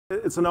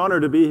It's an honor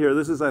to be here.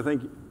 This is, I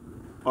think,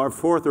 our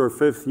fourth or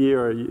fifth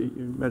year.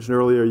 You mentioned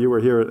earlier you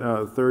were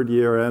here third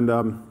year,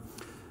 and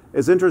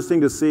it's interesting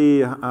to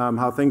see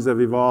how things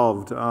have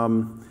evolved.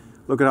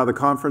 Look at how the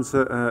conference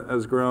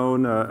has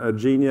grown.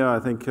 Genia, I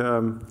think,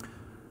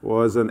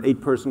 was an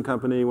 8-person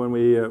company when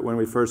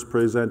we first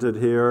presented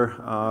here.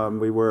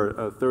 We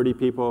were 30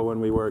 people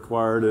when we were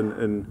acquired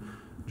in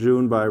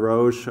June by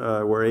Roche.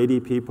 We're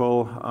 80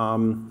 people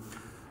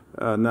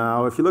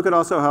now. If you look at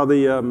also how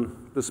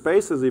the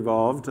space has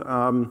evolved,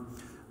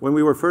 when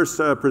we were first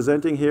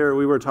presenting here,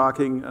 we were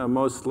talking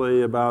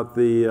mostly about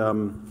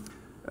the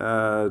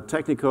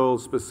technical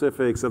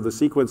specifics of the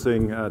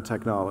sequencing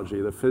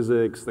technology, the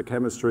physics, the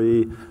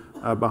chemistry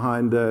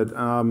behind it.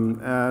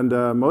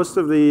 Most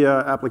of the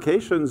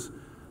applications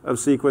of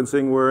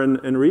sequencing were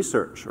in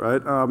research,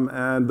 right?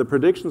 And the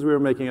predictions we were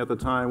making at the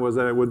time was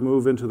that it would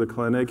move into the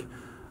clinic.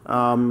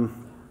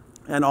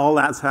 And all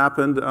that's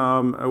happened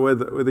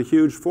with a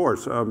huge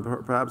force,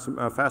 perhaps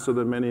faster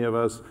than many of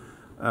us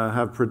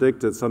have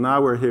predicted. So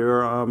now we're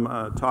here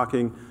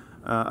talking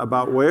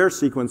about where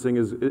sequencing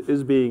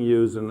is being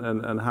used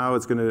and how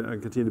it's going to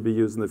continue to be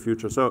used in the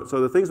future. So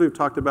the things we've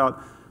talked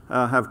about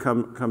have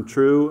come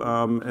true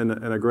in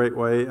a great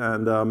way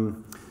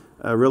and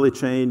really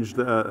changed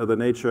the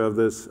nature of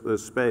this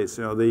space.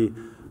 You know,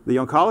 the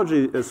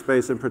oncology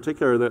space in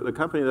particular, the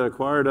company that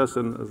acquired us,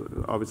 and is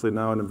obviously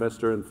now an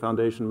investor in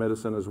Foundation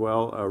Medicine as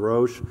well,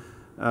 Roche,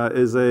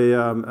 is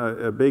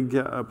a big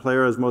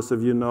player, as most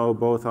of you know,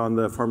 both on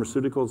the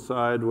pharmaceutical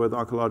side with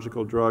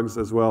oncological drugs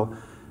as well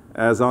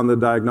as on the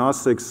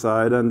diagnostics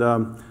side. And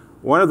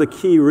one of the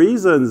key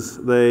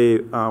reasons they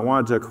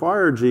wanted to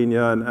acquire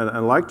Genia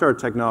and liked our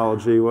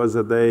technology was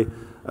that they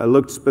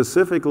looked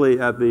specifically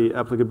at the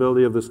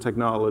applicability of this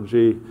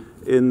technology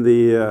in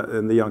the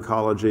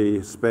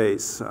oncology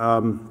space.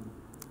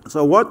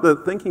 So what the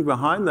thinking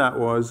behind that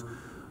was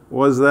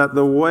that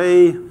the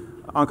way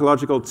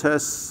oncological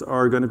tests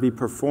are going to be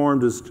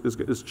performed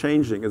is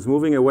changing. It's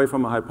moving away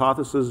from a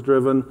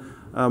hypothesis-driven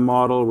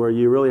model where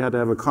you really had to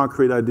have a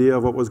concrete idea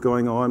of what was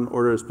going on,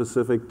 order a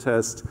specific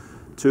test,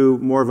 to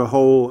more of a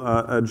whole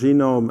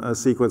genome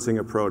sequencing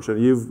approach.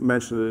 And you've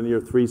mentioned it in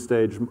your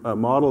 3-stage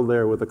model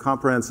there with a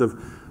comprehensive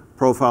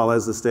profile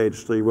as the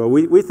stage 3. Well,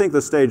 we think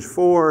the stage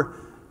 4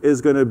 is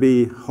going to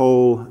be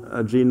whole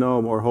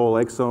genome or whole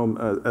exome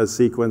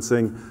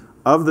sequencing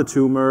of the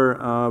tumor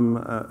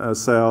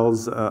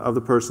cells, of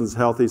the person's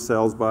healthy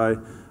cells by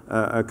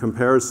a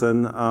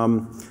comparison.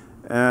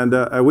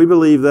 And we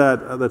believe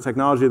that the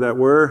technology that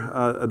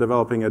we're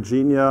developing at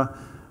Genia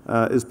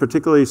is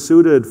particularly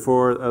suited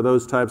for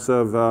those types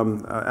of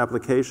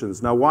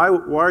applications. Now, why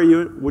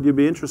would you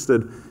be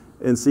interested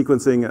in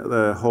sequencing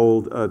the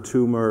whole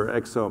tumor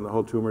exome, the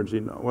whole tumor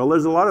genome? Well,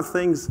 there's a lot of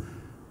things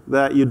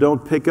that you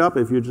don't pick up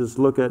if you just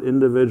look at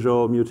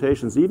individual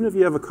mutations, even if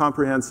you have a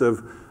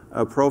comprehensive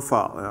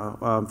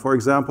profile. For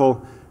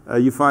example,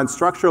 you find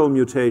structural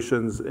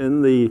mutations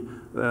in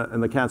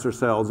the cancer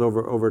cells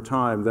over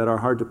time that are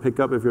hard to pick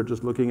up if you're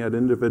just looking at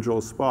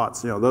individual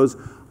spots. You know, those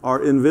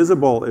are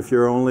invisible if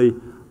you're only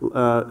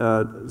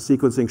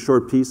sequencing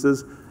short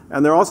pieces.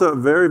 And they're also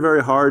very,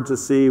 very hard to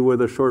see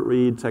with a short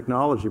read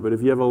technology. But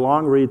if you have a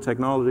long read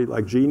technology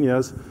like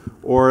Genia's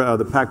or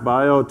the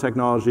PacBio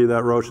technology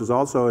that Roche is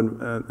also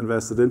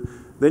invested in,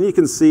 then you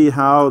can see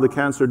how the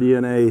cancer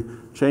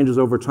DNA changes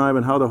over time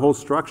and how the whole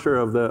structure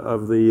of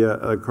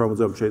the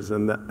chromosome changes.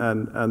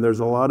 And there's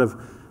a lot of,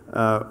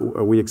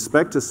 we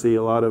expect to see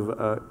a lot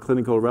of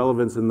clinical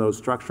relevance in those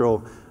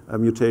structural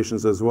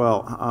mutations as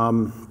well.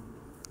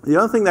 The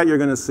other thing that you're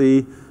going to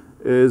see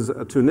is,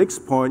 to Nick's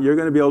point, you're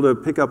going to be able to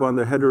pick up on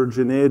the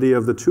heterogeneity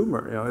of the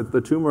tumor. You know, the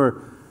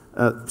tumor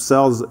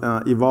cells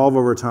evolve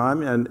over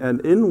time,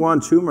 and in one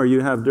tumor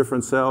you have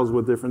different cells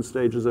with different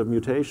stages of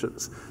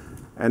mutations.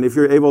 And if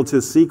you're able to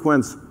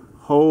sequence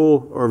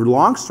whole or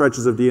long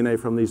stretches of DNA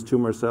from these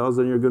tumor cells,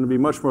 then you're going to be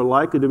much more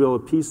likely to be able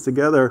to piece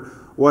together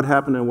what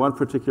happened in one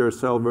particular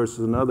cell versus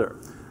another.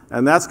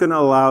 And that's going to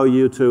allow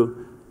you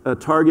to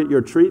target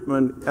your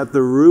treatment at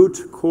the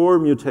root core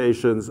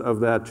mutations of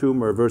that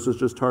tumor versus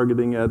just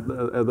targeting at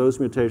those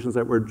mutations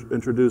that were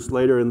introduced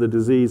later in the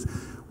disease,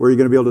 where you're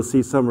going to be able to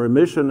see some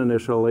remission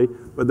initially,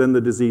 but then the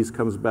disease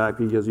comes back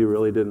because you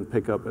really didn't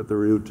pick up at the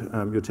root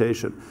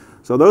mutation.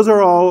 So those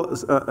are all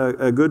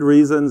good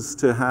reasons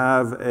to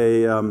have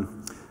a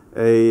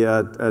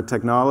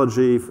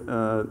technology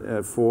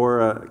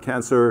for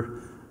cancer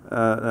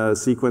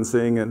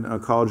sequencing and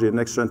oncology and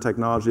next-gen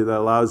technology that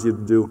allows you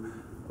to do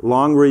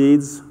long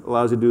reads,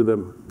 allows you to do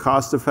them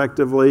cost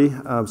effectively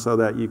so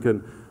that you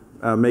can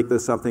make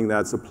this something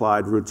that's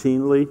applied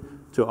routinely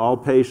to all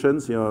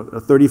patients. You know,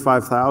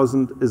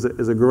 35,000 is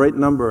a great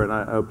number, and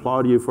I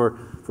applaud you for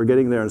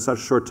getting there in such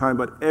a short time,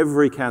 but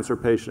every cancer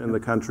patient in the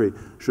country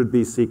should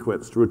be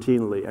sequenced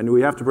routinely. And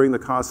we have to bring the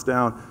cost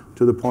down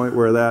to the point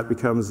where that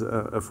becomes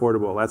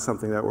affordable. That's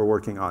something that we're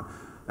working on.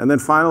 And then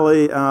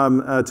finally,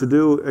 to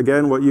do,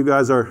 again, what you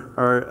guys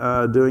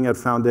are doing at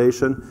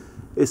Foundation,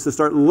 is to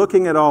start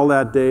looking at all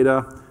that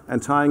data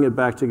and tying it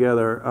back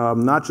together,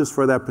 not just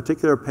for that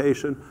particular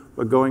patient,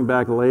 but going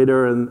back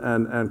later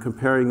and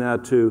comparing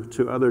that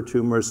to other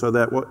tumors so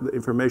that the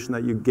information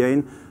that you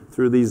gain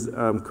through these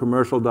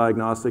commercial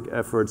diagnostic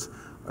efforts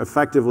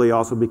effectively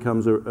also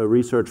becomes a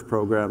research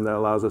program that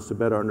allows us to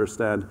better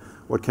understand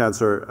what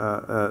cancer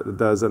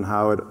does and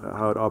how it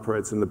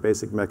operates in the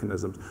basic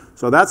mechanisms.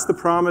 So that's the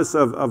promise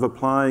of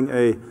applying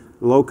a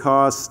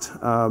low-cost,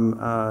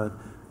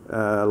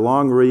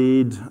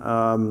 long-read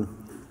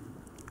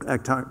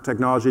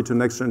technology to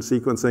next-gen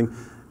sequencing.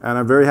 And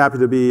I'm very happy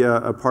to be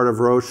a part of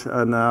Roche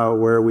now,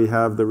 where we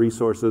have the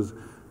resources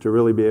to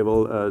really be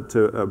able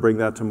to bring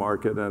that to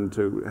market and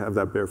to have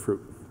that bear fruit.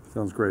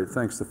 Sounds great.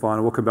 Thanks,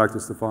 Stefan. We'll come back to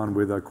Stefan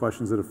with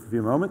questions in a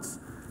few moments.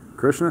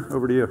 Krishna,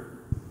 over to you.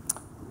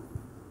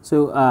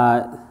 So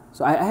I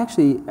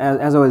actually,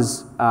 as I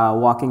was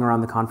walking around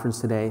the conference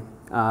today,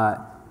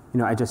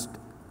 I just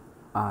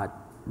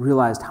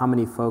realized how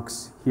many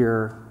folks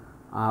here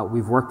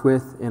we've worked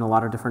with in a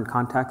lot of different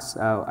contexts.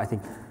 I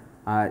think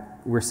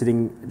we're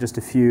sitting just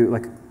a few,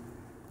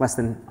 less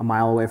than a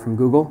mile away from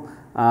Google,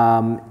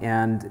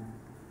 and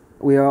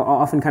we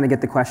often kind of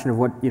get the question of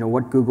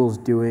what Google's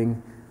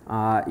doing,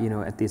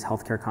 at these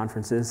healthcare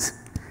conferences,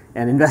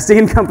 and investing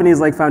in companies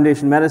like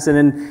Foundation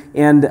Medicine,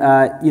 and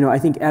I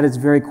think at its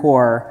very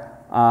core,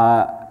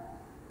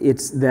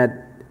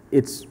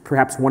 it's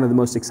perhaps one of the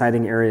most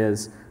exciting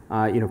areas,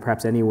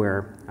 perhaps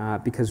anywhere,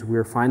 because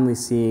we're finally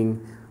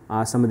seeing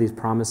some of these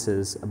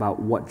promises about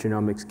what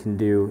genomics can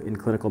do in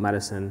clinical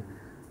medicine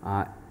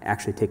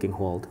actually taking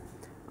hold.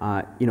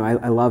 I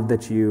love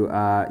that you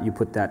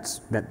put that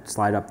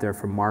slide up there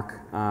from Mark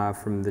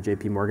from the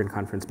JP Morgan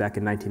conference back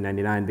in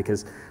 1999,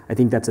 because I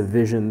think that's a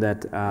vision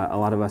that a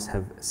lot of us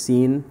have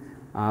seen.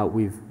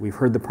 We've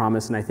heard the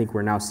promise, and I think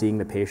we're now seeing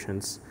the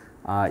patients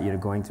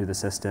going through the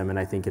system, and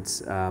I think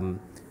it's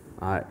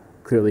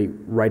clearly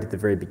right at the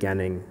very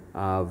beginning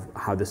of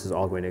how this is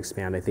all going to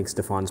expand. I think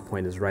Stefan's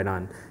point is right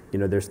on.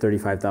 There's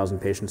 35,000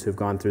 patients who've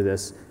gone through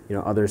this,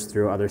 others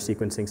through other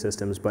sequencing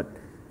systems, but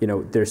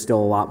there's still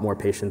a lot more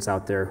patients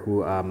out there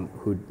who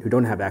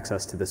don't have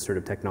access to this sort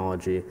of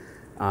technology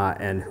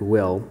and who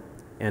will.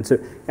 And so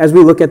as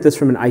we look at this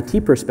from an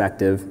IT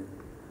perspective,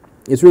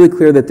 it's really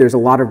clear that there's a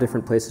lot of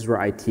different places where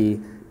IT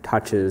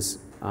touches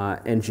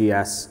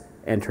NGS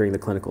entering the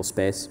clinical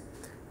space.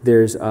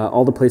 There's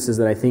all the places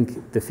that I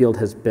think the field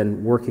has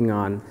been working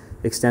on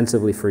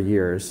extensively for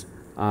years.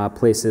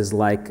 Places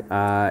like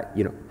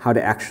how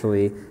to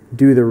actually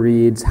do the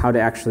reads, how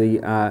to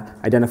actually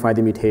identify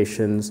the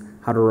mutations,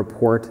 how to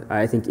report.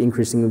 I think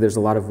increasingly there's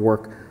a lot of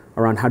work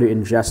around how to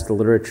ingest the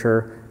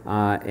literature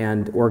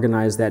and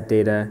organize that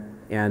data,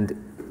 and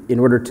in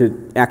order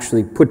to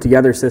actually put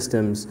together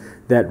systems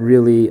that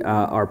really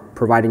are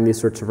providing these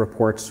sorts of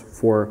reports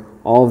for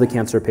all of the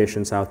cancer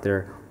patients out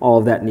there, all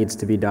of that needs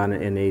to be done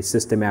in a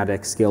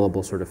systematic,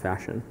 scalable sort of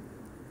fashion.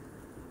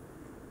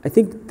 I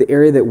think the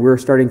area that we're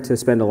starting to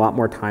spend a lot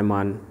more time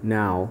on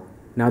now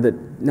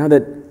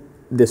that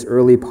this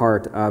early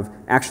part of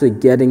actually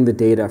getting the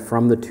data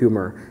from the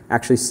tumor,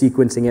 actually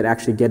sequencing it,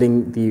 actually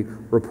getting the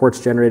reports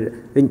generated,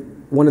 I think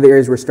one of the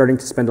areas we're starting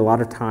to spend a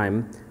lot of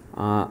time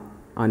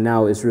on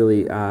now is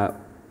really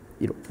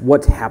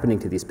what's happening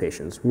to these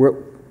patients. What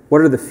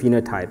are the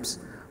phenotypes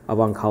of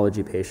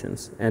oncology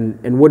patients,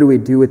 and what do we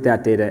do with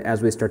that data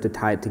as we start to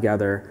tie it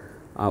together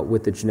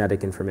with the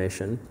genetic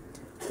information?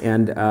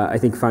 And I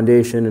think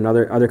Foundation and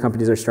other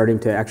companies are starting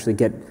to actually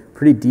get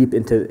pretty deep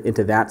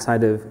into that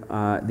side of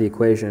the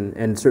equation,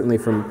 and certainly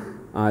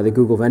from the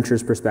Google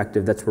Ventures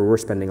perspective, that's where we're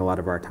spending a lot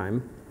of our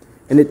time.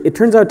 And it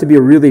turns out to be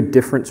a really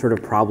different sort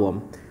of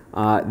problem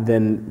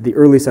than the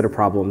early set of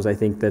problems I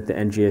think that the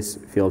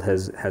NGS field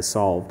has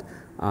solved.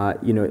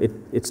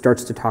 It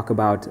starts to talk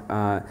about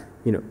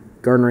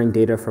garnering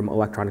data from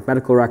electronic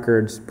medical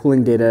records,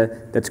 pulling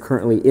data that's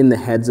currently in the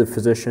heads of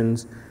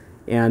physicians,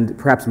 and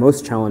perhaps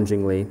most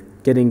challengingly,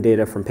 getting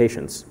data from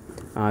patients.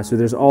 So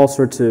there's all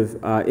sorts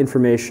of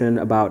information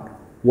about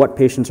what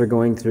patients are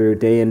going through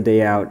day in,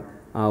 day out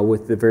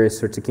with the various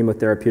sorts of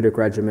chemotherapeutic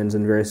regimens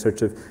and various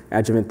sorts of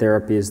adjuvant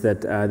therapies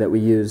that we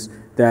use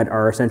that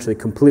are essentially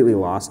completely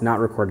lost, not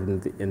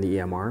recorded in the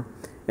EMR.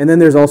 And then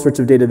there's all sorts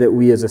of data that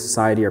we as a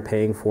society are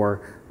paying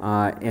for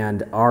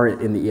and are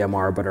in the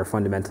EMR but are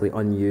fundamentally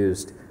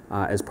unused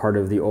as part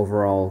of the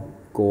overall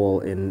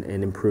goal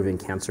in improving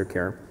cancer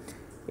care.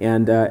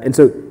 And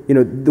so,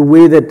 the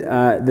way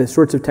that the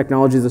sorts of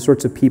technologies, the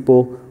sorts of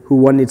people who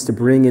one needs to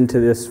bring into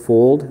this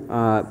fold,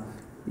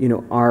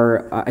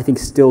 are, I think,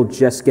 still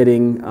just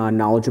getting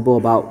knowledgeable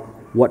about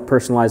what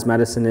personalized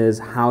medicine is,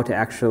 how to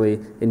actually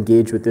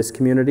engage with this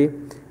community.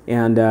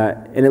 And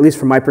at least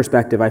from my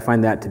perspective, I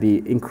find that to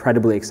be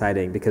incredibly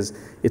exciting because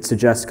it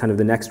suggests kind of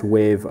the next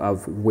wave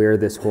of where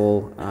this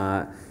whole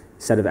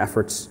set of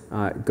efforts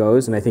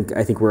goes. And I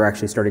think we're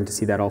actually starting to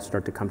see that all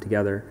start to come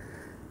together.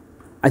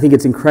 I think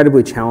it's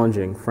incredibly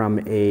challenging from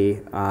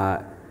a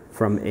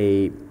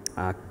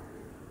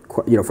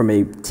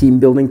team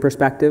building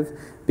perspective,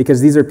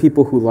 because these are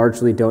people who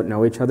largely don't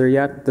know each other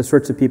yet. The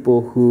sorts of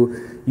people who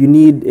you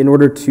need in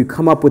order to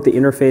come up with the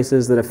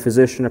interfaces that a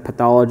physician, a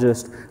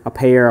pathologist, a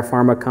payer, a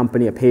pharma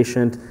company, a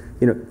patient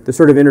the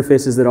sort of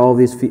interfaces that all of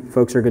these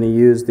folks are going to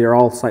use, they're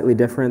all slightly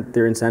different.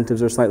 Their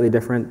incentives are slightly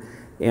different.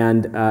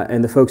 And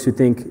the folks who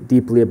think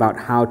deeply about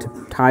how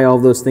to tie all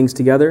of those things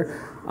together,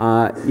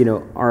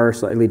 are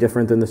slightly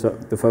different than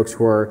the folks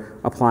who are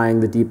applying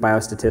the deep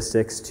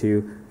biostatistics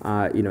to,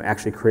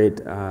 actually create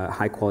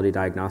high-quality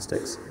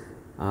diagnostics.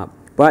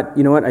 But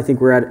you know what? I think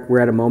we're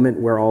at a moment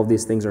where all of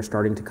these things are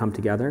starting to come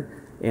together,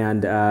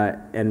 and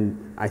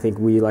I think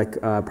we,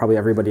 like probably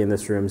everybody in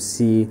this room,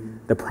 see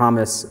the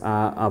promise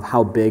of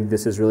how big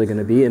this is really going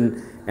to be.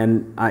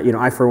 And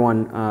I for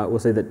one will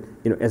say that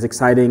as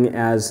exciting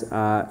as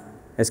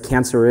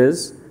cancer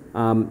is,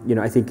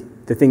 I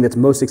think the thing that's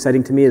most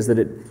exciting to me is that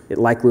it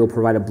likely will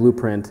provide a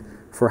blueprint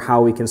for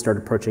how we can start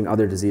approaching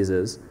other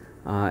diseases.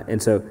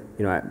 And so,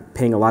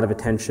 paying a lot of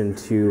attention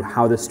to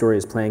how this story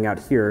is playing out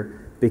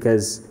here,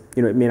 because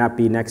it may not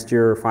be next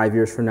year or 5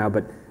 years from now,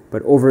 but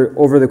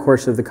over the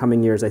course of the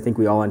coming years, I think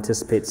we all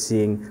anticipate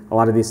seeing a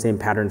lot of these same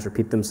patterns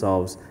repeat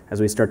themselves as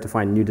we start to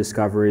find new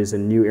discoveries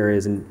and new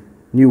areas and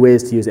new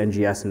ways to use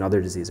NGS in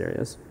other disease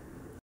areas.